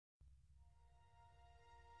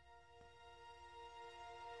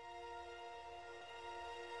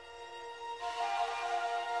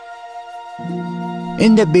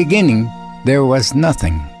In the beginning, there was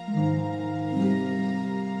nothing.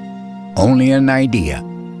 Only an idea.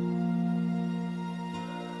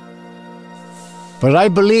 But I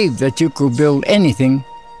believe that you could build anything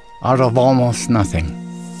out of almost nothing.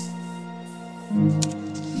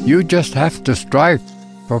 You just have to strive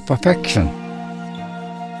for perfection.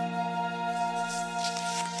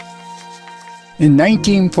 In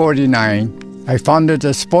 1949, I founded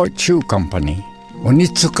a sports shoe company,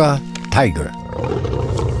 Onitsuka Tiger.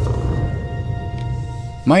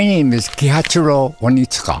 My name is Kihachiro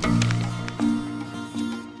Onitsuka.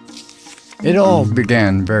 It all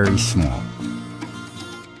began very small.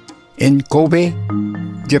 In Kobe,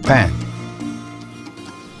 Japan.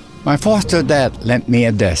 My foster dad lent me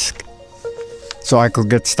a desk so I could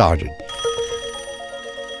get started.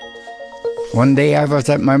 One day I was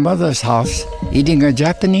at my mother's house eating a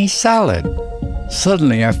Japanese salad.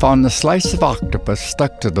 Suddenly I found a slice of octopus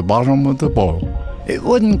stuck to the bottom of the bowl. It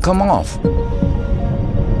wouldn't come off.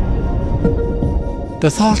 The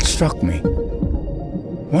thought struck me,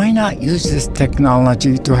 why not use this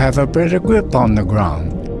technology to have a better grip on the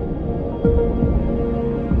ground?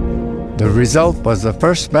 The result was the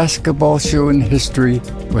first basketball shoe in history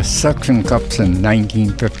with suction cups in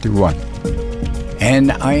 1951.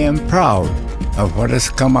 And I am proud of what has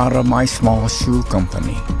come out of my small shoe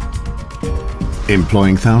company.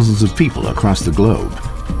 Employing thousands of people across the globe.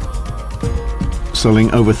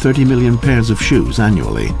 Selling over 30 million pairs of shoes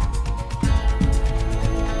annually.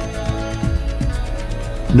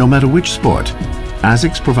 No matter which sport,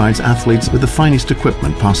 ASICS provides athletes with the finest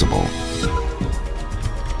equipment possible.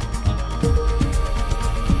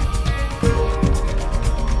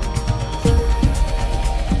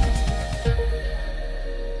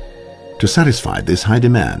 To satisfy this high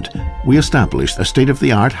demand, we established a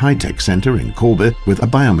state-of-the-art high-tech center in Kobe with a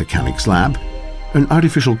biomechanics lab, an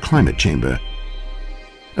artificial climate chamber,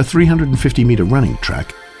 a 350-meter running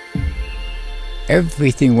track,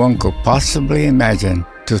 everything one could possibly imagine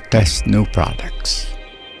to test new products.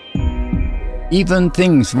 Even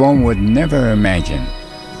things one would never imagine.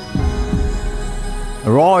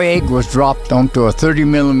 A raw egg was dropped onto a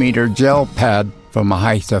 30-millimeter gel pad from a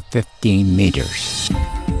height of 15 meters.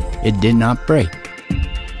 It did not break.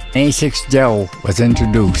 ASICS gel was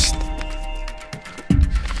introduced.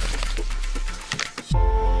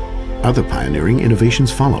 Other pioneering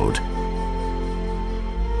innovations followed,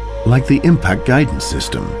 like the impact guidance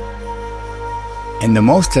system. And the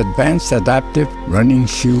most advanced adaptive running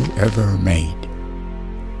shoe ever made.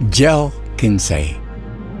 Gel Kinsei.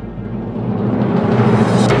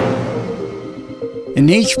 In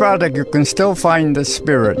each product you can still find the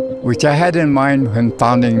spirit which I had in mind when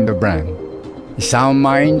founding the brand. A sound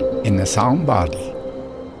mind in a sound body.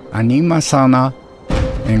 Anima sana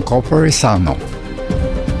in corpore sano.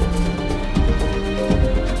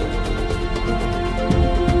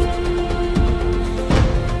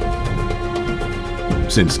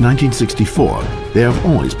 Since 1964, there have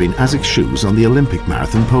always been ASICS shoes on the Olympic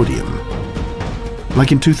marathon podium.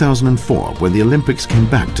 Like in 2004, when the Olympics came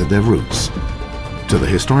back to their roots, to the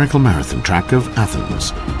historical marathon track of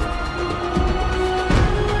Athens.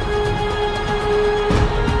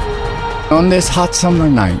 On this hot summer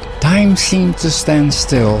night, time seemed to stand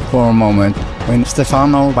still for a moment when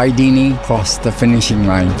Stefano Baidini crossed the finishing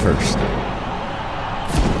line first.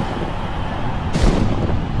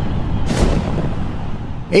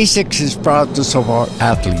 ASICS is proud to support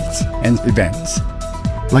athletes and events.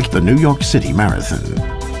 Like the New York City Marathon.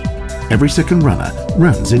 Every second runner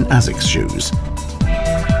runs in ASICS shoes.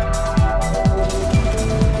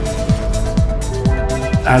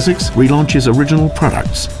 ASICS relaunches original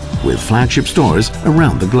products with flagship stores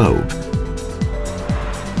around the globe.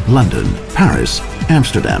 London, Paris,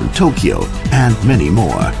 Amsterdam, Tokyo, and many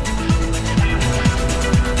more.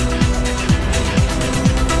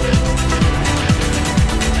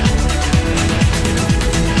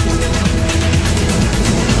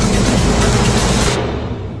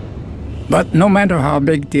 But no matter how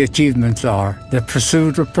big the achievements are, the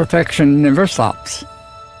pursuit of perfection never stops.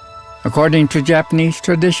 According to Japanese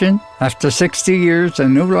tradition, after 60 years, a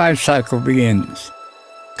new life cycle begins.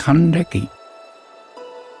 Kandeki.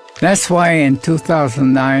 That's why in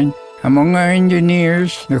 2009, among our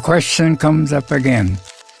engineers, the question comes up again.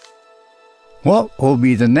 What will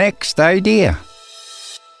be the next idea?